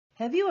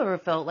Have you ever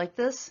felt like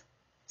this?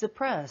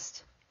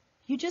 Depressed.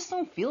 You just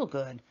don't feel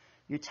good.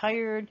 You're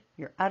tired,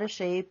 you're out of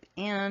shape,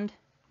 and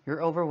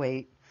you're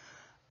overweight.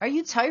 Are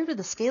you tired of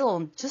the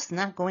scale just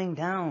not going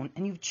down,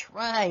 and you've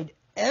tried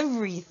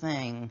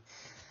everything?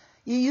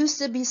 You used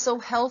to be so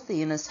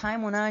healthy, and as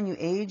time went on, you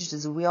aged,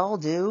 as we all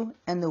do,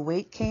 and the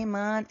weight came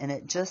on, and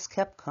it just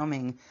kept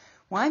coming.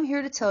 Well, I'm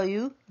here to tell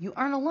you, you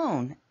aren't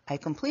alone. I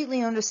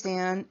completely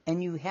understand,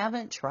 and you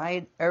haven't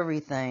tried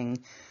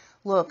everything.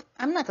 Look,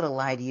 I'm not going to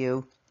lie to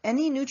you.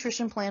 Any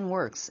nutrition plan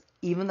works,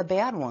 even the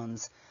bad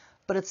ones,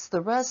 but it's the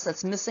rest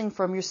that's missing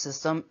from your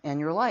system and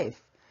your life.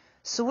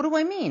 So what do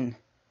I mean?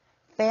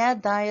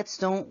 Fad diets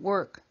don't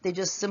work. They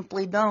just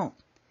simply don't.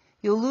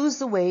 You'll lose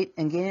the weight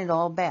and gain it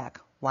all back.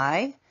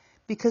 Why?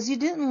 Because you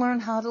didn't learn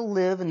how to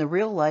live in the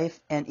real life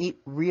and eat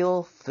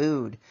real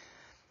food.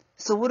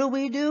 So what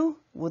do?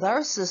 With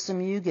our system,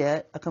 you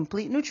get a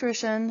complete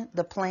nutrition,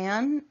 the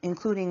plan,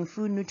 including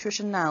food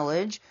nutrition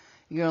knowledge.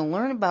 You're going to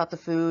learn about the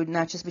food,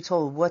 not just be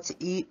told what to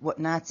eat, what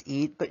not to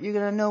eat, but you're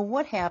going to know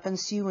what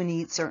happens to you when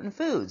you eat certain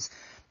foods.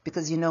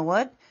 Because you know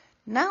what?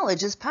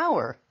 Knowledge is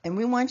power, and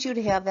we want you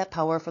to have that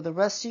power for the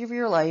rest of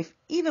your life,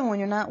 even when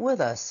you're not with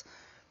us.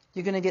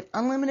 You're going to get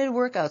unlimited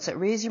workouts that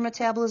raise your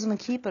metabolism and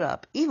keep it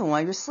up, even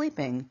while you're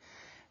sleeping.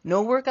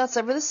 No workout's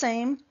ever the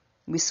same.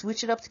 We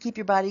switch it up to keep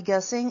your body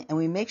guessing, and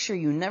we make sure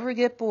you never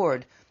get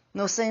bored.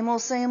 No same old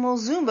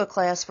Zumba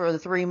class for the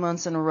 3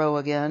 months in a row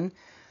again.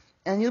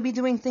 And you'll be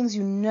doing things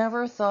you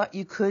never thought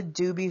you could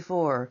do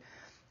before.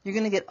 You're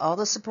going to get all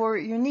the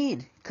support you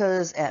need,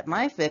 because at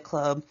My Fit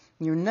Club,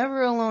 you're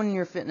never alone in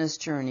your fitness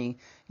journey.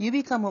 You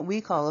become what we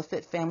call a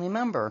fit family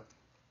member.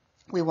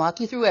 We walk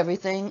you through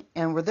everything,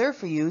 and we're there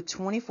for you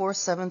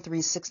 24/7,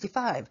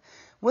 365.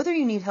 Whether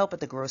you need help at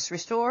the grocery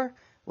store,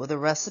 with a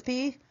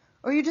recipe,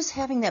 or you're just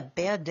having that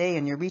bad day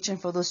and you're reaching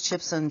for those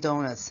chips and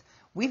donuts,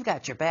 we've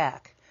got your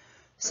back.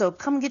 So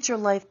come get your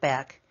life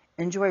back.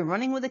 Enjoy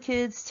running with the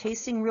kids,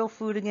 tasting real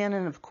food again,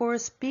 and of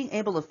course, being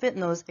able to fit in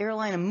those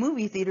airline and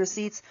movie theater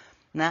seats,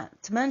 not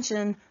to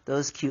mention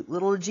those cute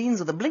little jeans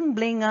with the bling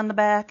bling on the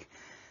back.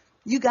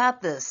 You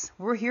got this.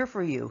 We're here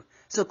for you.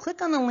 So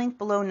click on the link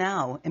below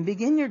now and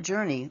begin your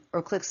journey,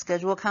 or click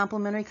schedule a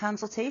complimentary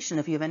consultation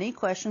if you have any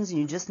questions and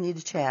you just need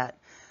to chat.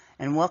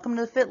 And welcome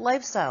to the Fit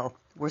Lifestyle.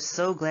 We're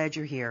so glad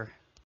you're here.